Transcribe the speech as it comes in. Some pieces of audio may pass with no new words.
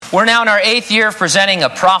We're now in our 8th year of presenting a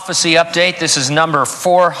prophecy update. This is number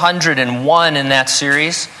 401 in that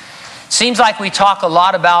series. Seems like we talk a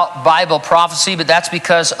lot about Bible prophecy, but that's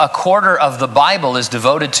because a quarter of the Bible is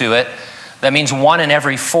devoted to it. That means 1 in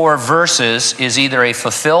every 4 verses is either a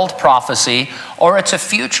fulfilled prophecy or it's a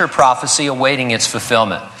future prophecy awaiting its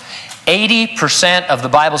fulfillment. 80% of the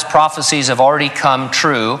Bible's prophecies have already come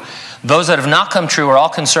true. Those that have not come true are all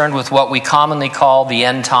concerned with what we commonly call the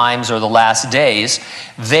end times or the last days.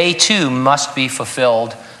 They too must be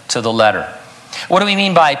fulfilled to the letter. What do we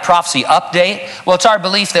mean by prophecy update? Well, it's our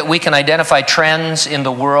belief that we can identify trends in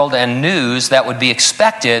the world and news that would be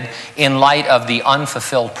expected in light of the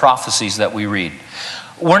unfulfilled prophecies that we read.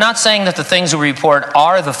 We're not saying that the things we report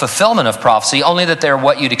are the fulfillment of prophecy, only that they're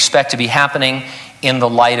what you'd expect to be happening in the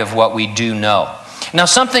light of what we do know. Now,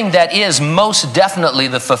 something that is most definitely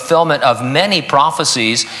the fulfillment of many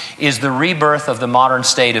prophecies is the rebirth of the modern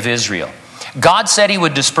state of Israel. God said he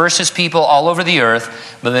would disperse his people all over the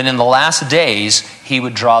earth, but then in the last days, he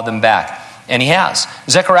would draw them back. And he has.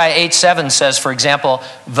 Zechariah 8:7 says, for example,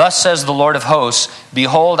 "Thus says the Lord of hosts,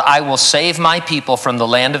 behold, I will save my people from the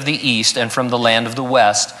land of the east and from the land of the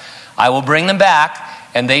west. I will bring them back,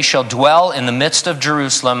 and they shall dwell in the midst of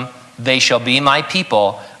Jerusalem. They shall be my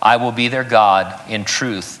people. I will be their God in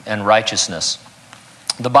truth and righteousness."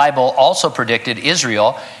 The Bible also predicted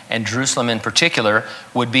Israel, and Jerusalem in particular,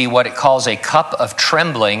 would be what it calls a cup of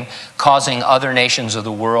trembling, causing other nations of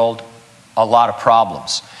the world a lot of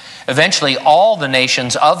problems. Eventually, all the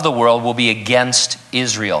nations of the world will be against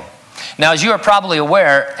Israel. Now, as you are probably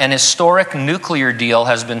aware, an historic nuclear deal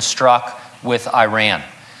has been struck with Iran.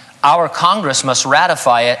 Our Congress must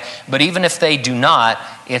ratify it, but even if they do not,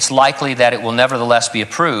 it's likely that it will nevertheless be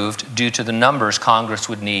approved due to the numbers Congress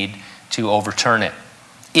would need to overturn it.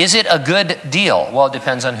 Is it a good deal? Well, it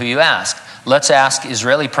depends on who you ask. Let's ask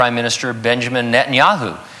Israeli Prime Minister Benjamin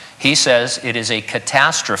Netanyahu. He says it is a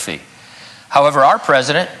catastrophe. However, our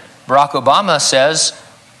president, Barack Obama, says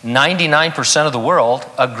 99% of the world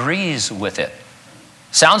agrees with it.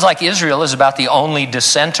 Sounds like Israel is about the only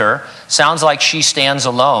dissenter. Sounds like she stands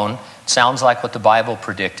alone. Sounds like what the Bible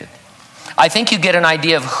predicted. I think you get an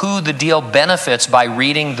idea of who the deal benefits by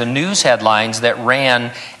reading the news headlines that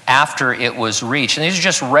ran after it was reached. And these are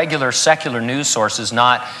just regular secular news sources,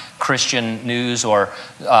 not Christian news or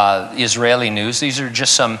Israeli news. These are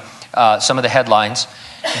just some of the headlines.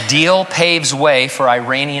 Deal paves way for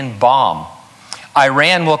Iranian bomb.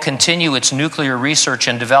 Iran will continue its nuclear research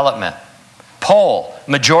and development. Poll,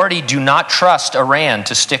 majority do not trust Iran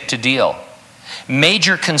to stick to deal.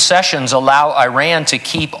 Major concessions allow Iran to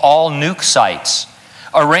keep all nuke sites.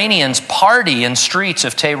 Iranians party in streets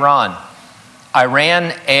of Tehran.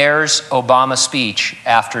 Iran airs Obama speech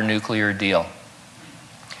after nuclear deal.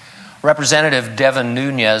 Representative Devin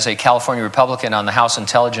Nunes, a California Republican on the House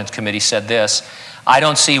Intelligence Committee, said this: "I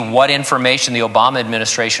don't see what information the Obama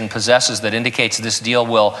administration possesses that indicates this deal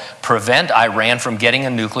will prevent Iran from getting a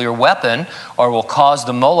nuclear weapon or will cause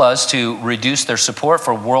the mullahs to reduce their support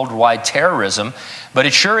for worldwide terrorism, but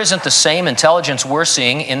it sure isn't the same intelligence we're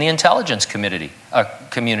seeing in the intelligence community.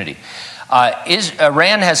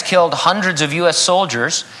 Iran has killed hundreds of U.S.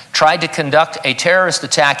 soldiers, tried to conduct a terrorist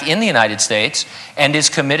attack in the United States, and is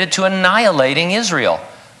committed to annihilating Israel.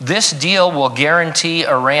 This deal will guarantee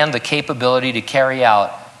Iran the capability to carry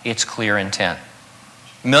out its clear intent."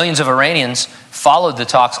 Millions of Iranians followed the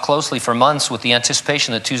talks closely for months with the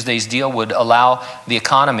anticipation that Tuesday's deal would allow the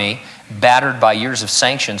economy, battered by years of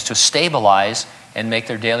sanctions, to stabilize and make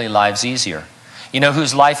their daily lives easier. You know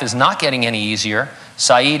whose life is not getting any easier?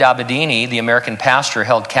 Saeed Abedini, the American pastor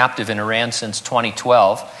held captive in Iran since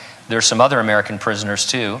 2012. There are some other American prisoners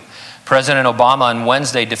too. President Obama on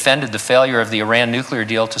Wednesday defended the failure of the Iran nuclear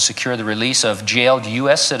deal to secure the release of jailed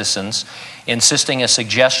U.S. citizens, insisting a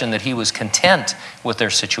suggestion that he was content with their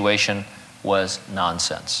situation was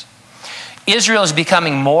nonsense. Israel is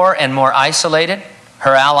becoming more and more isolated.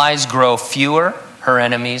 Her allies grow fewer. Her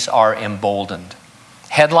enemies are emboldened.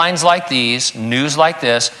 Headlines like these, news like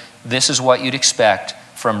this is what you'd expect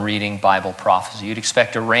from reading Bible prophecy. You'd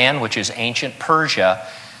expect Iran, which is ancient Persia,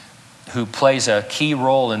 who plays a key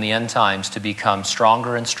role in the end times, to become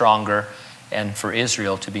stronger and stronger, and for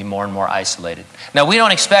Israel to be more and more isolated. Now, we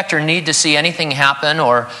don't expect or need to see anything happen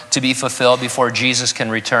or to be fulfilled before Jesus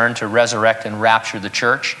can return to resurrect and rapture the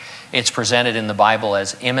church. It's presented in the Bible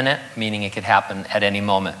as imminent, meaning it could happen at any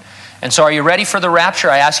moment. And so are you ready for the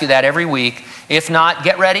rapture? I ask you that every week. If not,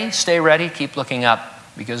 get ready, stay ready, keep looking up,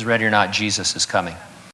 because ready or not, Jesus is coming.